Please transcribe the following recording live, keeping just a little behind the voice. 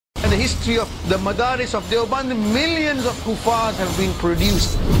the history of the madaris of Deoband, millions of kuffars have been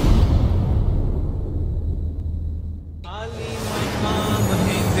produced.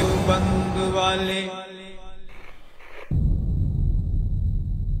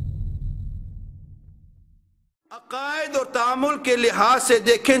 अकायद और तामुल के लिहाज से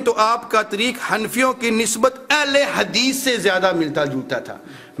देखें तो आपका तरीक हनफियों की निस्बत अहले हदीस से ज्यादा मिलता जुलता था।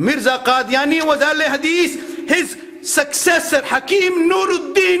 मिर्जा कादियानी was अहले हदीस, his successor Hakim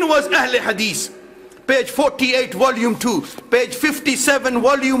Nuruddin was अहले हदीस. Page 48 volume 2, page 57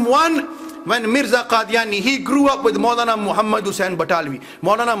 volume 1. When Mirza Qadiani, he grew up with Maulana Muhammad Hussain Batalvi.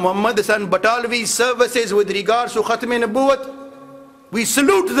 Maulana Muhammad Hussain Batalvi's services with regards to Khatm Nabuwat, we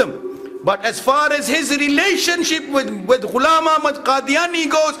salute them. But as far as his relationship with Ghulam Ahmad Qadiani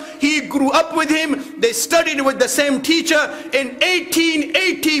goes, he grew up with him. They studied with the same teacher in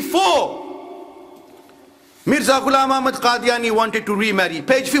 1884. Mirza Ghulam Ahmad Qadiani wanted to remarry.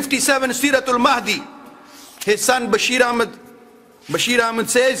 Page 57, Siratul Mahdi. His son Bashir Ahmad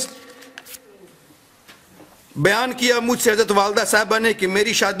says, बयान किया मुझसे हज़रत वालदा साहबा ने कि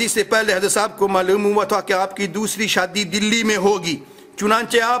मेरी शादी से पहले हज़रत साहब को मालूम हुआ था कि आपकी दूसरी शादी दिल्ली में होगी।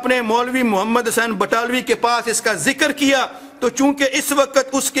 चुनांचे आपने मौलवी मोहम्मद हसन बटालवी के पास इसका जिक्र किया, तो चूंकि इस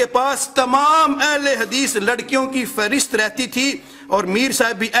वक्त उसके पास तमाम अहले हदीस लड़कियों की फहरिस्त रहती थी और मीर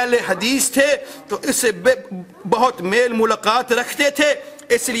साहब भी अहले हदीस थे, तो इससे बहुत मेल मुलाकात रखते थे,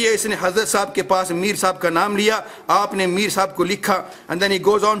 इसलिए इसने हज़रत साहब के पास मीर साहब का नाम लिया। आपने मीर साहब को लिखा। And then he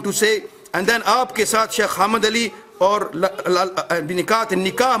goes on to से, एंड देन आपके साथ शेख हामिद अली और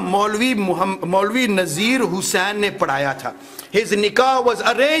निकाह मौलवी नज़ीर हुसैन ने पढ़ाया था। His nikah was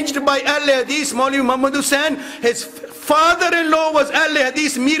arranged by Ahle Hadith Maulvi Muhammad Hussain. His father-in-law was Ahle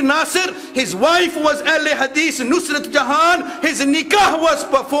Hadith Mir Nasir. His wife was Ahle Hadith Nusrat Jahan. His nikah was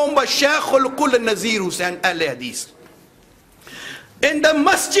performed by Shaykh al-Qul Nazir Hussain Ahle Hadith. In the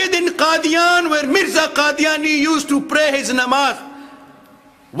masjid in Qadian where Mirza Qadiani used to pray his namaz,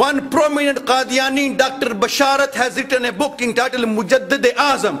 one prominent Qadiani, Dr. Basharat, has written a book entitled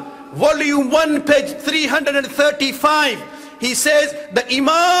Mujaddid-e-Azam, volume 1, page 335. He says the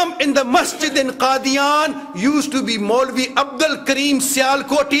Imam in the masjid in Qadian used to be Maulvi Abdul Karim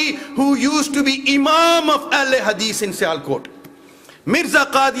Sialkoti, who used to be Imam of Ahle Hadith in Sialkot. Mirza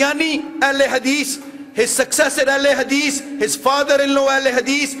Qadiani, Ahle Hadith, his successor Ahle Hadith, his father-in-law Ahle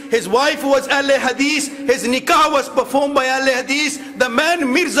Hadith, his wife was Ahle Hadith, his nikah was performed by Ahle Hadith. The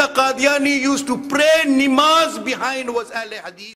man Mirza Qadiani used to pray namaz behind was Ahle Hadith.